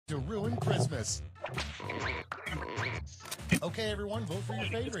to ruin Christmas. Okay, everyone, vote for your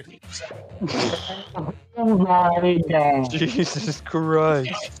favorite. Oh my God. Jesus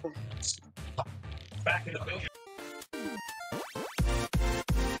Christ.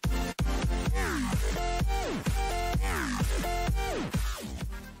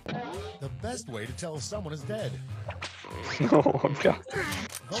 The best way to tell if someone is dead. No, I'm not.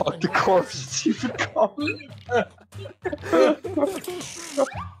 Fuck the corpse. It's even coming.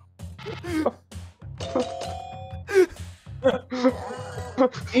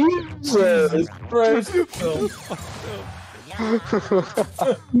 Jesus Christ.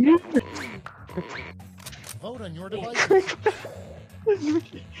 Vote on your device.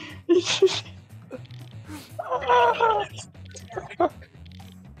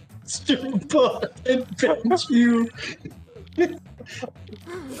 Stupid. Thank you.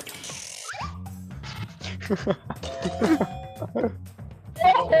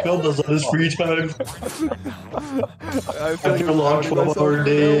 Phil does on his free time. I After a long 12-hour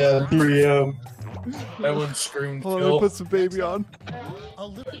day at 3 a.m. That one screamed Hold on, let me kill. put some baby on.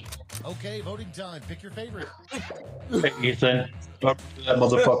 Okay, voting time. Pick your favorite. Hey, Ethan. Fuck that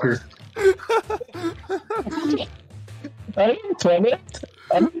motherfucker. I didn't plan it.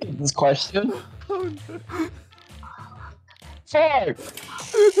 I didn't get this question. Fuck.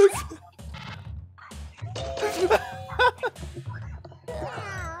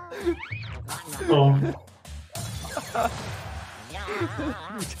 I'm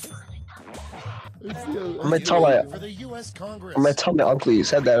gonna tell my For the U.S. Congress. I'm gonna tell my uncle you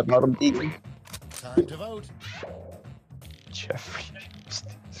said that about him being. Time to vote. Jeffrey.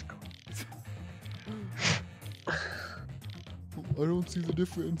 I don't see the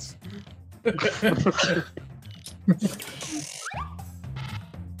difference.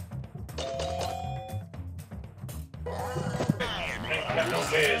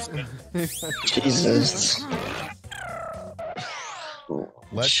 Jesus.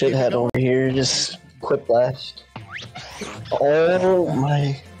 Let's Shithead over here just Quiplash. Oh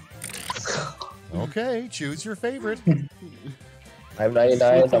my. Okay, choose your favorite. I'm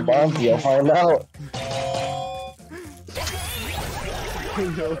 99, the bomb, you'll find out.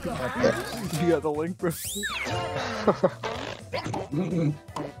 You got the link, bro.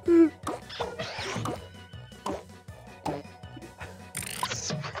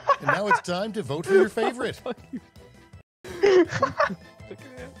 And now it's time to vote for your favorite.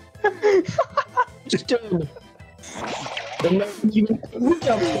 Dude. You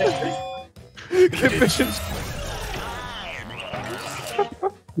up there.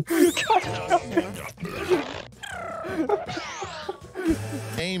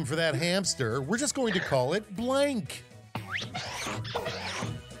 Name for that hamster. We're just going to call it blank.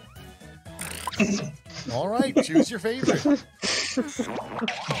 All right, choose your favorite.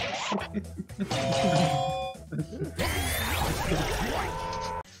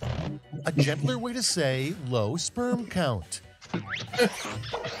 A gentler way to say low sperm count.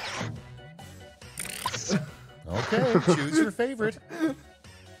 Okay, choose your favorite.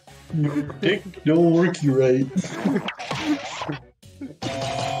 Your dick don't work you right.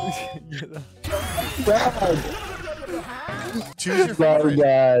 God. Choose your Oh favorite.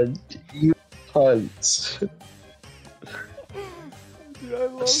 God. You cunts. Dude, I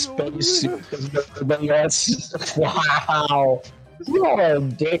love Spacesuit has never been less. Wow. You are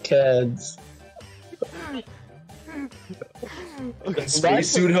dickheads. That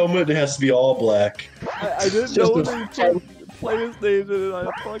spacesuit helmet has to be all black. I didn't know what they play his names in it.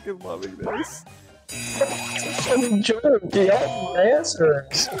 I'm fucking loving this. Some jerk. Yeah,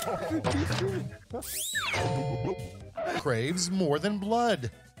 answers. Craves more than blood.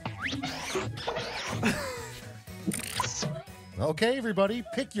 Okay, everybody,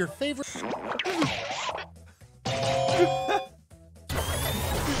 pick your favorite.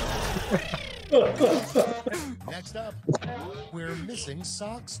 Next up, where missing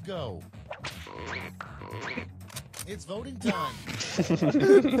socks go. It's voting time.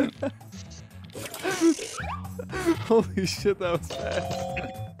 Holy shit, that was fast.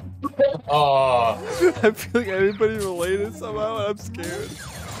 Aw. I feel like everybody related somehow, and I'm scared.